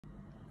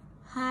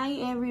Hi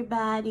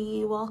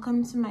everybody,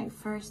 welcome to my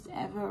first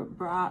ever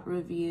bra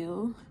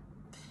review.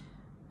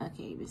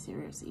 Okay, be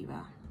serious,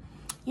 Eva.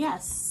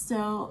 Yes,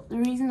 so the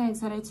reason I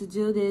decided to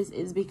do this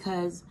is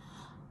because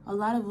a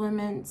lot of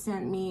women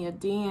sent me a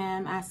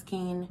DM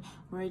asking,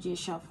 where do you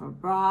shop for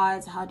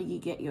bras? How do you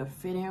get your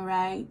fitting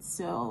right?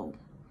 So,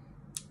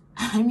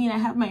 I mean, I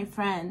have my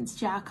friend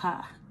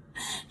Chaka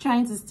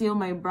trying to steal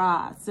my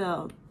bra.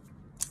 So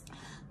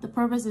the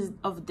purpose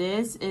of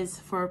this is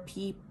for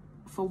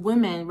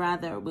women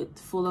rather with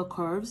fuller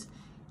curves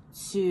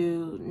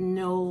to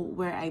know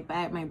where I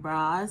buy my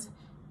bras,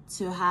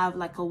 to have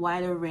like a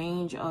wider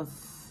range of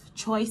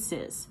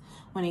choices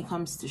when it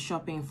comes to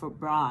shopping for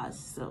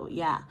bras. So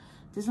yeah,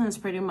 this one is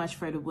pretty much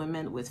for the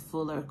women with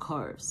fuller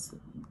curves.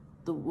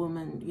 The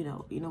woman, you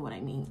know what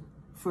I mean,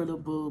 fuller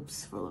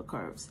boobs, fuller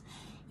curves.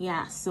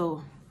 Yeah,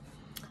 so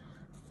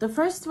the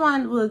first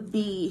one would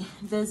be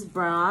this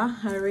bra.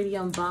 I already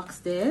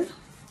unboxed it.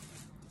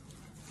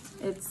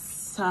 It's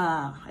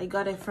I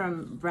got it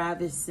from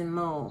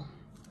Bravissimo.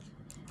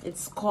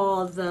 It's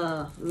called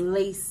the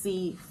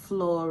Lacy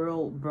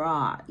Floral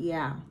Bra.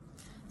 Yeah,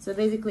 so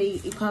basically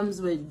it comes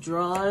with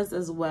drawers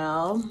as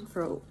well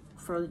for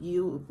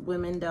you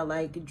women that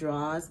like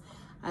drawers.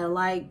 I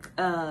like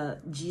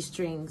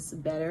G-strings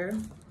better.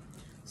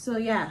 So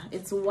yeah,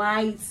 it's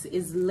white,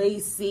 it's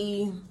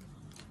lacy.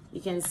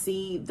 You can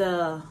see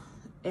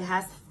it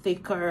has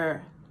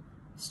thicker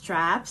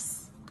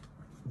straps.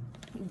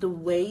 The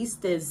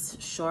waist is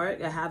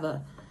short. I have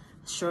a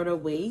shorter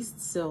waist,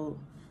 so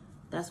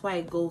that's why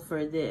I go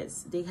for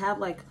this. They have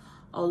like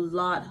a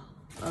lot,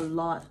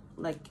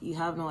 like you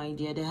have no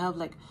idea. They have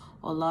like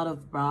a lot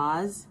of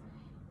bras.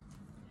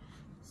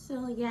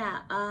 So yeah,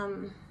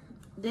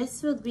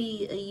 this would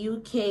be a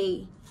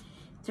UK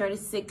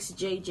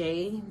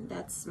 36JJ.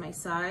 That's my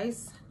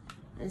size,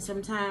 and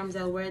sometimes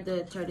I wear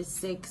the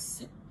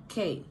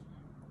 36K.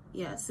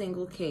 Yeah,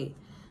 single K.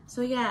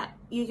 So yeah,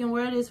 you can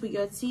wear this with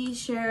your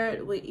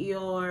t-shirt, with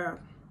your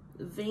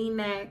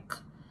v-neck,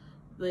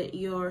 with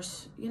your,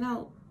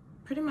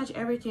 pretty much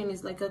everything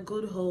is like a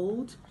good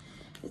hold.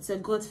 It's a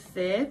good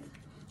fit,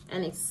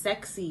 and it's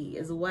sexy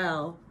as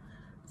well.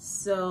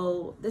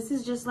 So this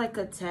is just like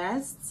a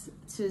test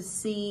to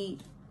see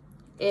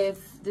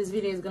if this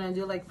video is gonna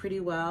do like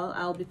pretty well.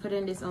 I'll be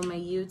putting this on my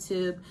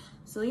YouTube.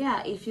 So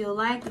yeah, if you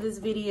like this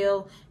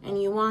video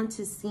and you want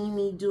to see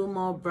me do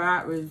more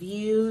bra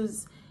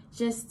reviews,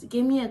 just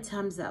give me a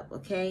thumbs up,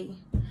 okay?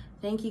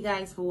 Thank you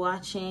guys for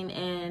watching,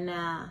 and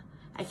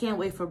I can't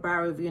wait for bra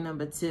review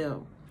number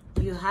 2.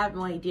 You have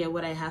no idea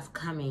what I have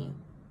coming.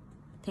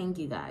 Thank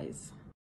you guys.